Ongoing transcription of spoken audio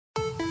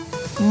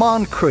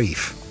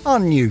Moncrief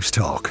on News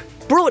Talk.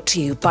 Brought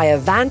to you by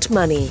Avant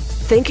Money.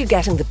 Think you're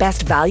getting the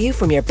best value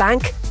from your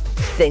bank?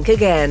 Think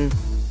again.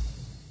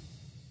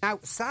 Now,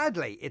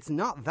 sadly, it's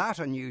not that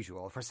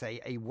unusual for,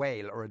 say, a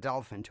whale or a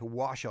dolphin to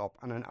wash up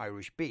on an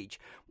Irish beach.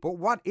 But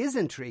what is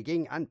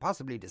intriguing and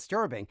possibly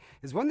disturbing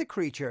is when the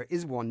creature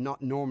is one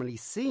not normally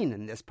seen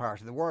in this part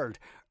of the world.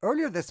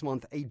 Earlier this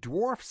month, a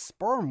dwarf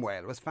sperm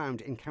whale was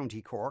found in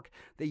County Cork.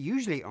 They're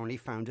usually only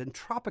found in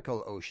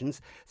tropical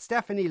oceans.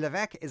 Stephanie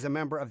Levesque is a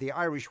member of the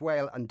Irish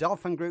Whale and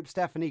Dolphin Group.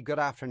 Stephanie, good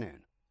afternoon.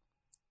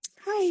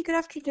 Hi, good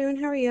afternoon.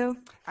 How are you?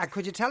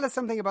 Could you tell us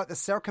something about the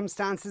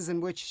circumstances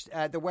in which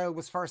the whale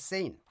was first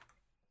seen?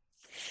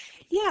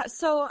 Yeah,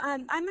 so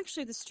I'm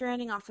actually the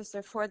stranding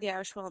officer for the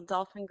Irish Whale and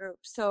Dolphin Group.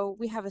 So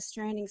we have a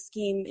stranding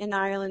scheme in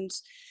Ireland.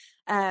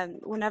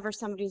 Whenever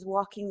somebody's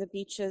walking the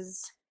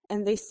beaches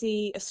and they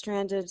see a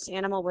stranded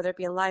animal, whether it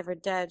be alive or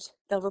dead,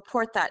 they'll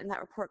report that, and that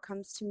report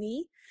comes to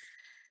me.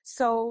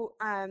 So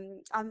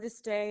on this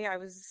day, I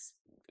was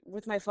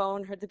with my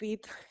phone, heard the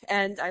beep,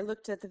 and I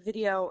looked at the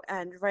video,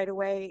 and right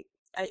away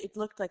it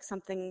looked like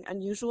something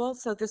unusual.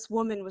 So this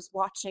woman was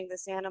watching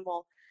this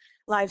animal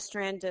live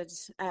stranded,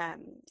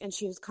 and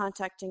she was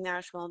contacting the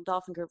Irish Whale and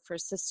Dolphin Group for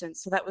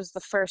assistance. So that was the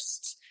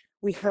first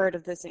we heard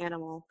of this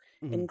animal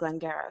in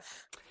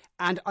Glengariff.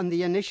 And on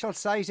the initial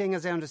sighting,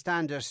 as I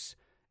understand it,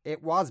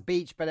 it was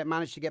beach, but it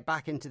managed to get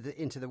back into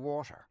the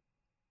water.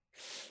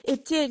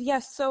 It did,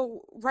 yes.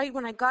 So right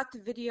when I got the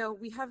video,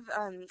 we have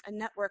a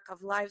network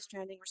of live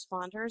stranding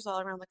responders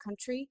all around the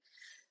country.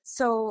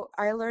 So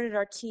I alerted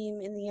our team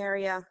in the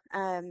area.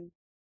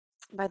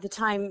 By the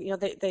time,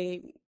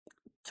 they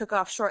took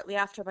off shortly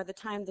after. By the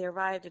time they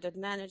arrived, it had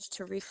managed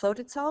to refloat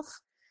itself.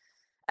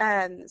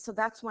 So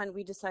that's when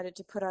we decided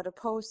to put out a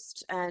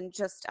post and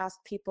just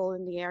ask people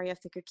in the area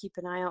if they could keep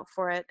an eye out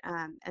for it,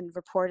 and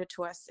report it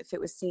to us if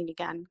it was seen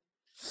again.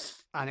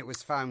 And it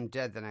was found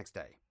dead the next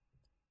day?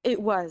 It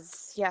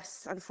was,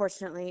 yes,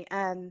 unfortunately.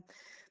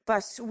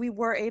 But we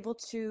were able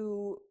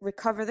to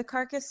recover the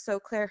carcass. So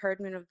Claire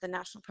Herdman of the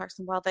National Parks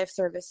and Wildlife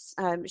Service,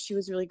 she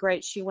was really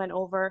great. She went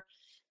over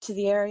to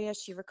the area,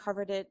 she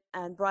recovered it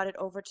and brought it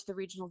over to the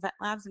regional vet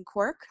labs in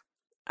Cork,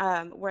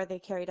 where they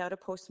carried out a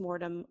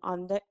post-mortem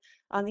on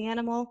the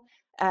animal.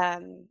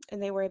 And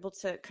they were able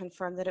to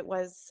confirm that it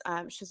was,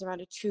 she was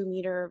around a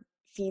 2-meter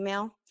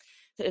female.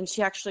 And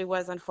she actually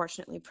was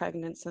unfortunately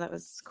pregnant, so that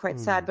was quite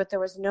sad. But there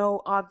was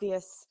no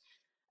obvious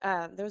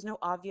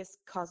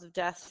cause of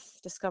death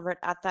discovered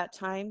at that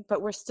time,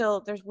 but we're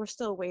still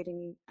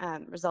awaiting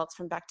results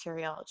from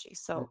bacteriology.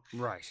 So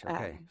right,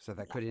 okay, so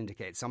that could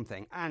indicate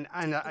something. And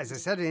as I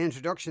said in the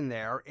introduction,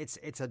 there it's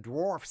a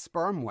dwarf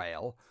sperm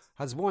whale.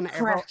 Has one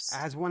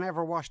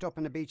ever washed up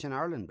on a beach in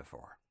Ireland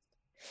before?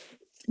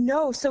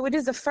 No, so it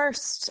is a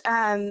first.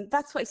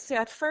 That's why. So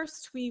at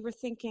first we were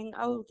thinking,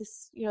 oh,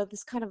 this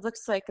kind of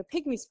looks like a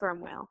pygmy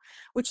sperm whale,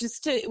 which is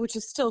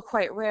still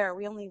quite rare.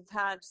 We only have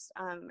had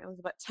it was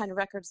about 10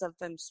 records of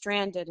them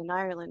stranded in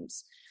Ireland.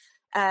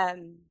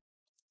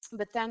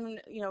 But then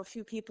a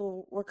few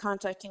people were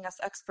contacting us,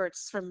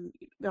 experts from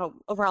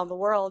around the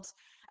world.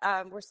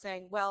 Were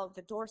saying, well,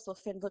 the dorsal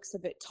fin looks a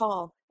bit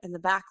tall and the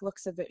back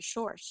looks a bit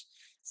short,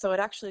 so it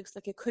actually looks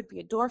like it could be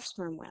a dwarf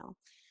sperm whale.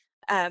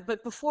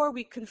 But before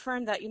we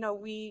confirm that,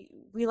 we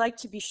like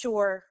to be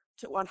sure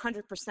to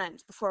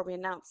 100% before we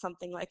announce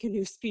something like a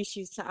new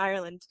species to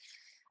Ireland.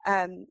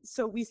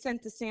 So we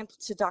sent the sample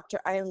to Dr.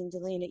 Eileen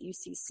Delane at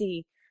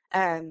UCC.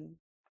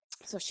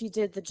 So she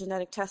did the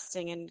genetic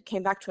testing and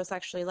came back to us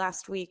actually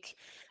last week,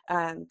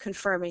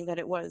 confirming that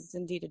it was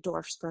indeed a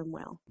dwarf sperm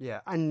whale. Yeah,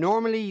 and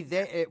normally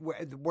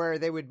where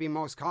they would be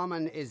most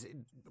common is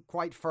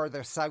quite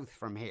further south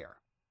from here.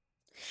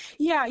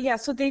 Yeah.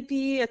 So they'd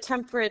be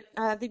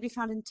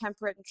found in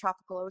temperate and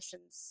tropical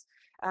oceans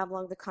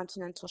along the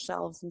continental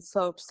shelves and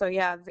slopes. So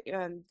yeah,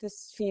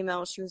 this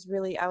female, she was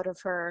really out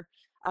of her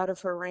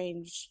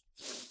range.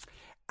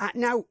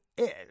 Now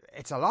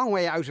it's a long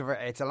way out of her.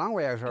 It's a long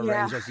way out of her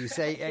range, as you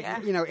say.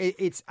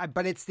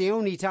 But it's the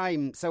only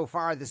time so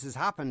far this has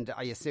happened,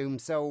 I assume.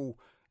 So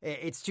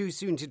it's too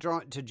soon to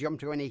jump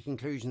to any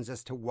conclusions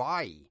as to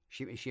why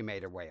she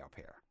made her way up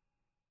here.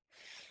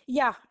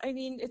 Yeah, I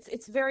mean,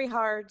 it's very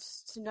hard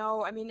to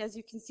know. I mean, as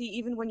you can see,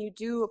 even when you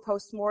do a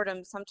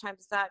post-mortem,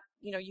 sometimes that,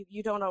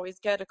 you don't always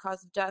get a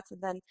cause of death, and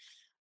then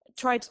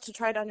try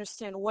to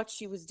understand what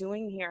she was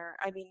doing here.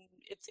 I mean,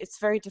 it's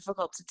very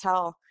difficult to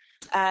tell.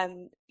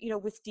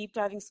 With deep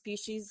diving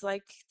species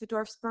like the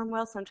dwarf sperm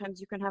whale, sometimes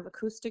you can have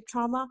acoustic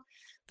trauma,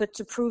 but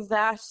to prove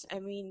that, I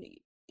mean,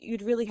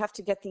 you'd really have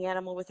to get the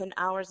animal within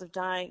hours of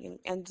dying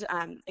and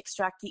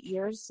extract the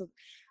ears. So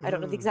I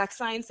don't know the exact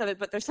science of it,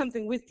 but there's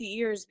something with the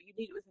ears, but you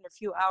need it within a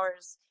few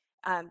hours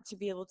to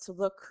be able to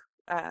look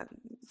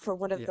for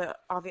one of the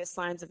obvious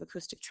signs of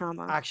acoustic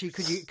trauma. Actually,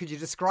 could you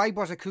describe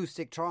what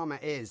acoustic trauma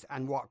is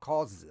and what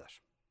causes it?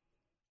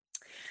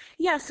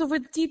 Yeah, so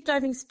with deep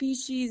diving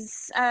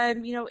species,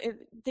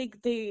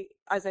 they,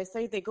 as I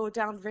say, they go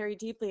down very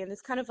deeply, and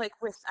it's kind of like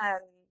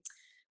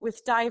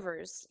with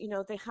divers,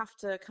 they have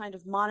to kind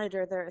of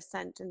monitor their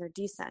ascent and their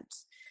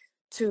descent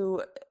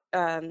to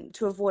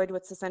to avoid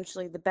what's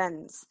essentially the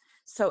bends.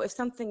 So if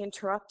something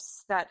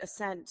interrupts that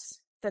ascent,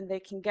 then they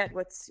can get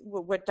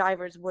what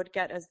divers would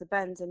get as the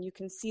bends, and you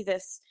can see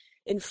this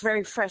in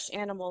very fresh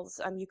animals.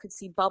 You could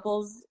see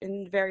bubbles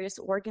in various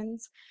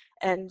organs,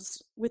 and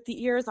with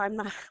the ears, I'm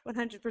not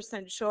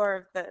 100%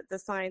 sure of the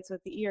science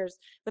with the ears,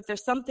 but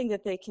there's something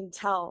that they can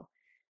tell.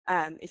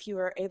 If you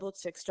were able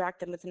to extract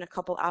them within a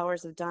couple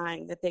hours of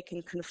dying, that they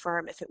can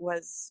confirm if it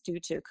was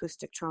due to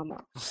acoustic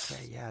trauma.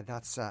 Okay, yeah,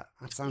 that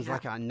sounds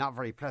like a not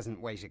very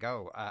pleasant way to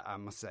go, I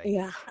must say.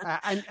 Yeah.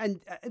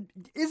 And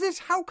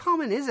how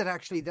common is it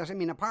actually that, I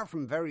mean, apart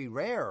from very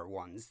rare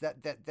ones,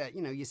 that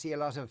you see a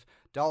lot of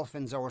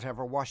dolphins or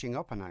whatever washing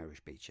up on Irish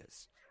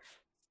beaches?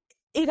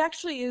 It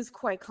actually is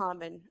quite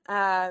common.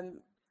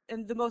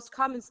 And the most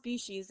common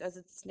species, as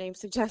its name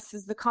suggests,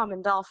 is the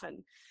common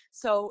dolphin.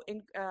 So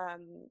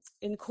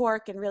in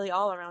Cork and really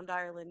all around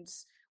Ireland,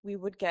 we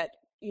would get,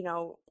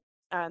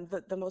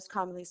 the most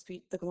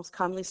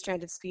commonly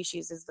stranded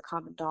species is the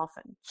common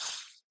dolphin.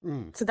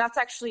 So that's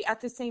actually,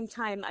 at the same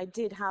time, I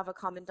did have a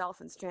common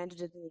dolphin stranded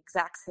in the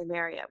exact same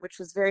area, which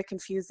was very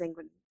confusing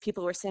when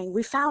people were saying,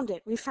 we found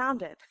it,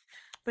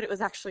 but it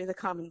was actually the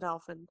common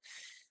dolphin.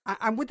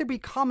 And would there be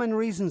common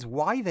reasons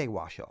why they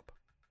wash up?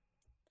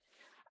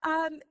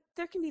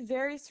 There can be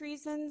various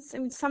reasons. I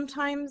mean,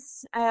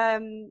 sometimes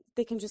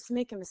they can just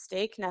make a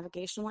mistake,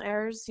 navigational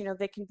errors.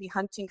 They can be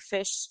hunting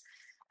fish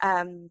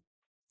in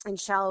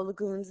shallow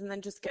lagoons and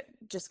then just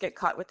get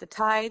caught with the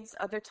tides.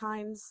 Other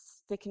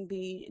times they can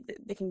be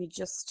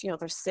just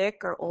they're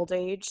sick or old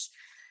age.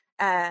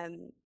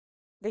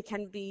 They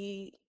can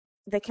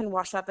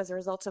wash up as a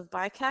result of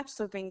bycatch,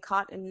 so being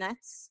caught in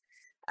nets.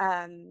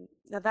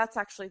 Now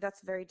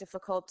that's very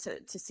difficult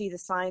to see the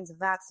signs of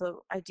that.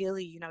 So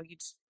ideally,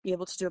 you'd be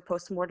able to do a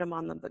postmortem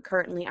on them, but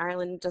currently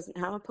Ireland doesn't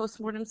have a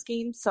postmortem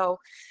scheme. So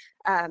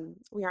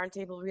we aren't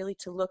able really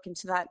to look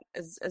into that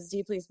as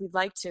deeply as we'd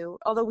like to.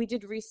 Although we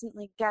did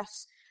recently get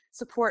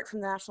support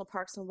from the National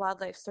Parks and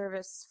Wildlife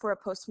Service for a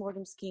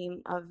postmortem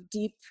scheme of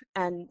deep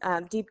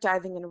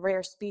diving in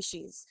rare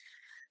species.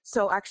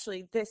 So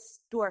actually, this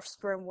dwarf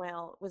sperm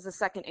whale was the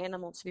second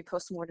animal to be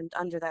postmortemed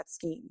under that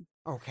scheme.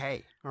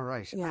 Okay, all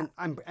right. Yeah.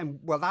 And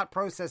will that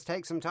process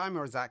take some time,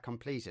 or is that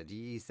completed?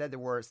 You said there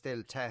were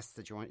still tests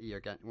that you want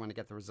to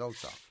get the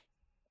results of.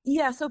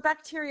 Yeah, so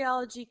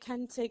bacteriology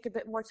can take a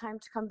bit more time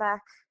to come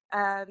back.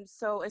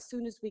 So as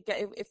soon as we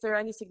get, if there are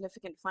any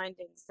significant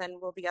findings, then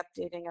we'll be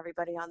updating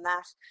everybody on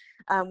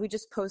that. We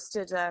just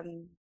posted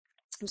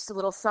just a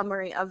little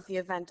summary of the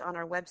event on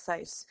our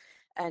website.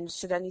 And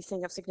should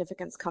anything of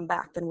significance come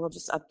back, then we'll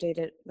just update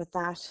it with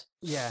that.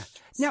 Yeah.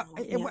 Now,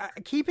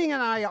 keeping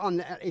an eye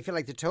on, if you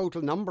like, the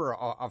total number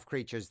of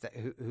creatures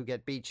who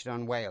get beached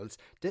on whales,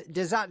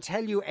 does that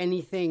tell you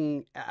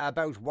anything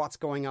about what's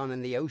going on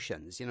in the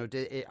oceans?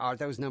 Are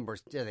those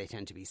numbers, do they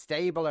tend to be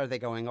stable? Are they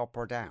going up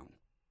or down?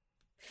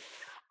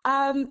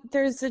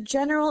 There's a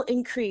general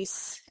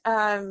increase.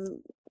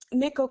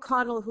 Mick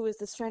O'Connell, who was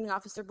the stranding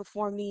officer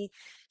before me,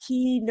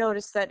 he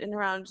noticed that in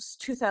around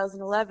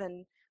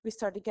 2011, we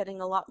started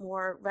getting a lot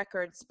more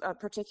records,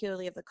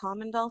 particularly of the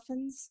common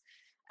dolphins.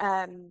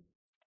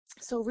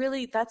 So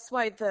really, that's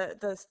why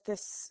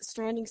this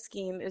stranding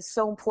scheme is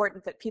so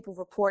important, that people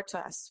report to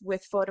us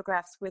with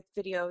photographs, with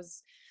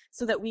videos,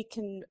 so that we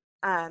can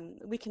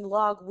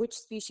log which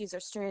species are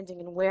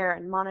stranding and where,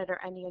 and monitor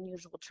any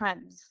unusual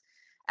trends.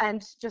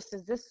 And just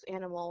as this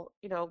animal,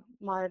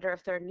 monitor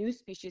if there are new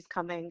species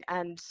coming,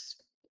 and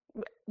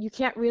you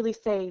can't really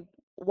say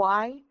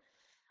why.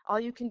 All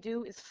you can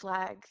do is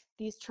flag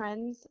these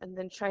trends and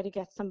then try to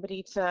get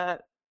somebody to,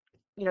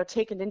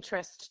 take an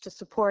interest to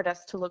support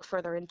us to look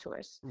further into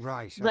it.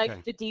 Right. Okay.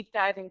 Like the deep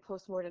diving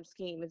postmortem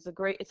scheme is a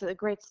great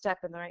step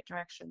in the right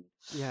direction.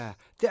 Yeah,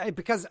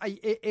 because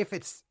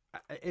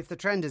if the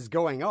trend is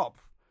going up,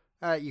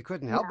 you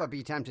couldn't help but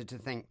be tempted to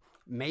think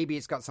maybe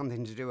it's got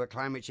something to do with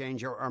climate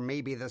change, or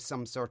maybe there's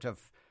some sort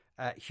of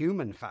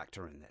human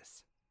factor in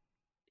this.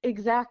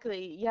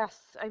 Exactly. Yes.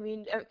 I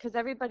mean, because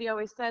everybody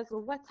always says,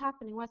 well, what's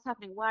happening?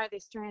 Why are they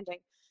stranding?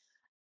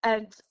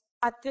 And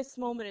at this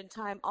moment in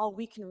time, all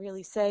we can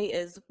really say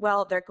is,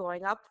 well, they're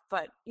going up,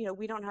 but,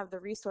 we don't have the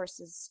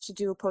resources to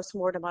do a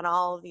postmortem on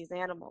all of these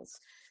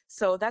animals.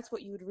 So that's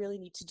what you would really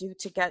need to do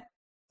to get,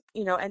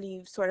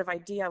 any sort of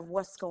idea of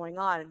what's going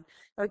on.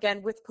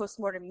 Again, with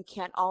postmortem, you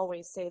can't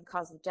always say the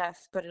cause of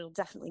death, but it'll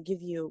definitely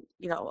give you,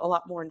 a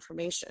lot more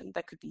information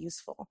that could be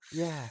useful.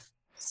 Yeah.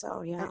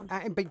 So, yeah.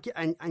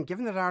 And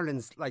given that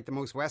Ireland's like the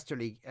most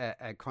westerly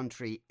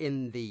country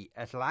in the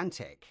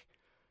Atlantic,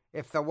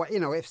 if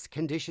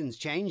conditions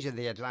change in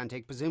the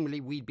Atlantic, presumably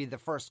we'd be the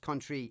first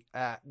country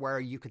where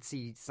you could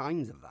see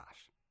signs of that.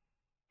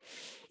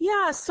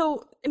 Yeah,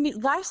 so, I mean,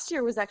 last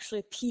year was actually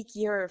a peak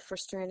year for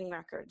stranding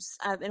records.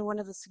 And one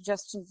of the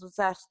suggestions was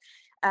that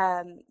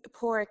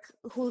Porrick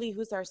Hooley,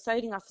 who's our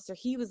sighting officer,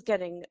 he was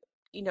getting,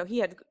 he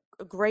had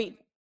a great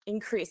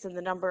increase in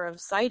the number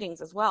of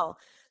sightings as well.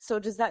 So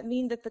does that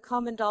mean that the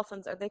common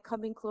dolphins, are they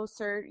coming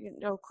closer,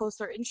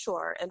 closer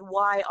inshore? And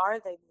why are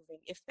they moving?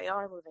 If they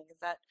are moving, is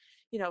that,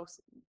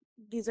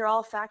 these are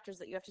all factors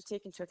that you have to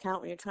take into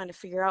account when you're trying to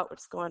figure out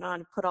what's going on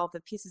and put all the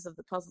pieces of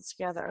the puzzle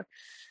together.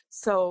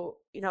 So,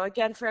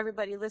 again, for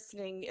everybody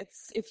listening,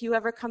 if you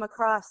ever come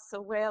across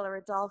a whale or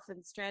a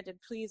dolphin stranded,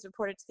 please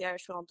report it to the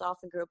Irish Whale and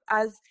Dolphin Group,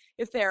 as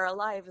if they're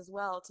alive as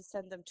well, to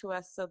send them to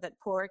us so that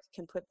PORG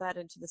can put that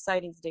into the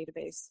sightings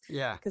database.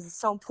 Yeah. Because it's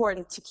so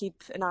important to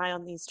keep an eye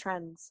on these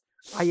trends.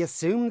 I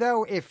assume,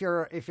 though, if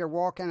you're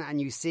walking and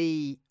you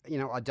see,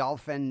 a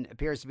dolphin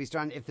appears to be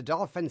stranded, if the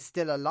dolphin's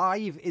still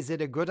alive, is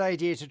it a good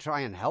idea to try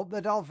and help the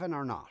dolphin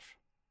or not?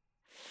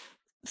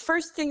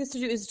 First thing to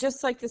do is,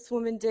 just like this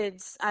woman did,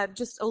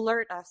 just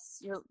alert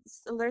us.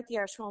 Alert the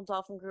Irish Whale and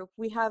Dolphin Group.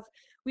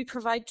 We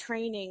provide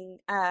training.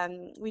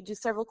 We do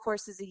several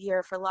courses a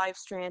year for live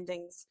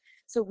strandings.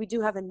 So we do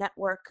have a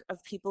network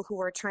of people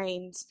who are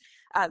trained.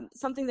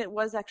 Something that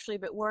was actually a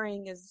bit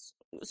worrying is,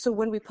 so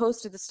when we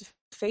posted this to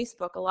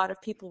Facebook, a lot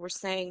of people were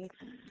saying,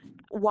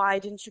 why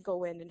didn't you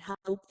go in and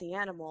help the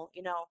animal,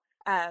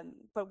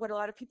 but what a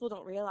lot of people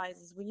don't realize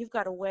is when you've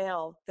got a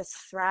whale that's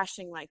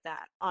thrashing like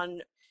that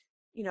on,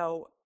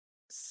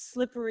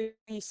 slippery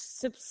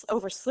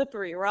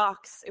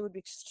rocks, it would be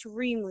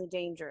extremely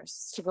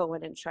dangerous to go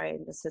in and try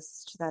and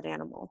assist that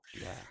animal.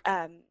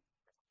 Yeah.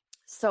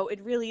 So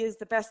it really is,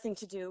 the best thing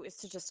to do is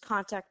to just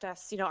contact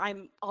us.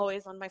 I'm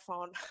always on my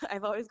phone.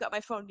 I've always got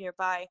my phone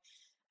nearby.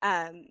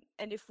 And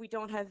if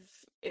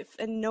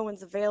no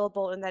one's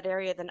available in that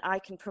area, then I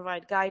can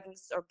provide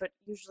guidance. But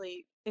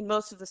usually in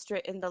most of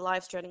the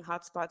live stranding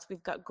hotspots,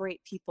 we've got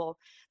great people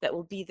that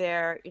will be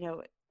there,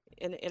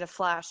 in a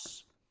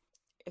flash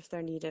if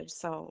they're needed.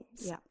 So,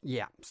 yeah.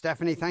 Yeah.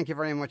 Stephanie, thank you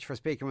very much for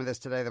speaking with us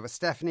today. There was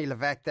Stephanie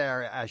Levesque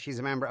there. She's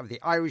a member of the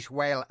Irish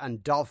Whale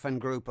and Dolphin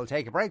Group. We'll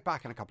take a break,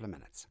 back in a couple of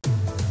minutes.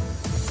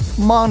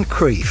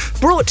 Moncrief.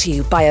 Brought to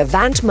you by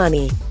Avant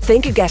Money.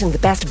 Think you're getting the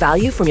best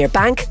value from your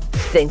bank?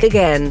 Think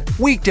again.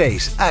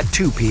 Weekdays at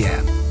 2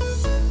 p.m.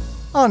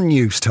 on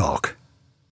News Talk.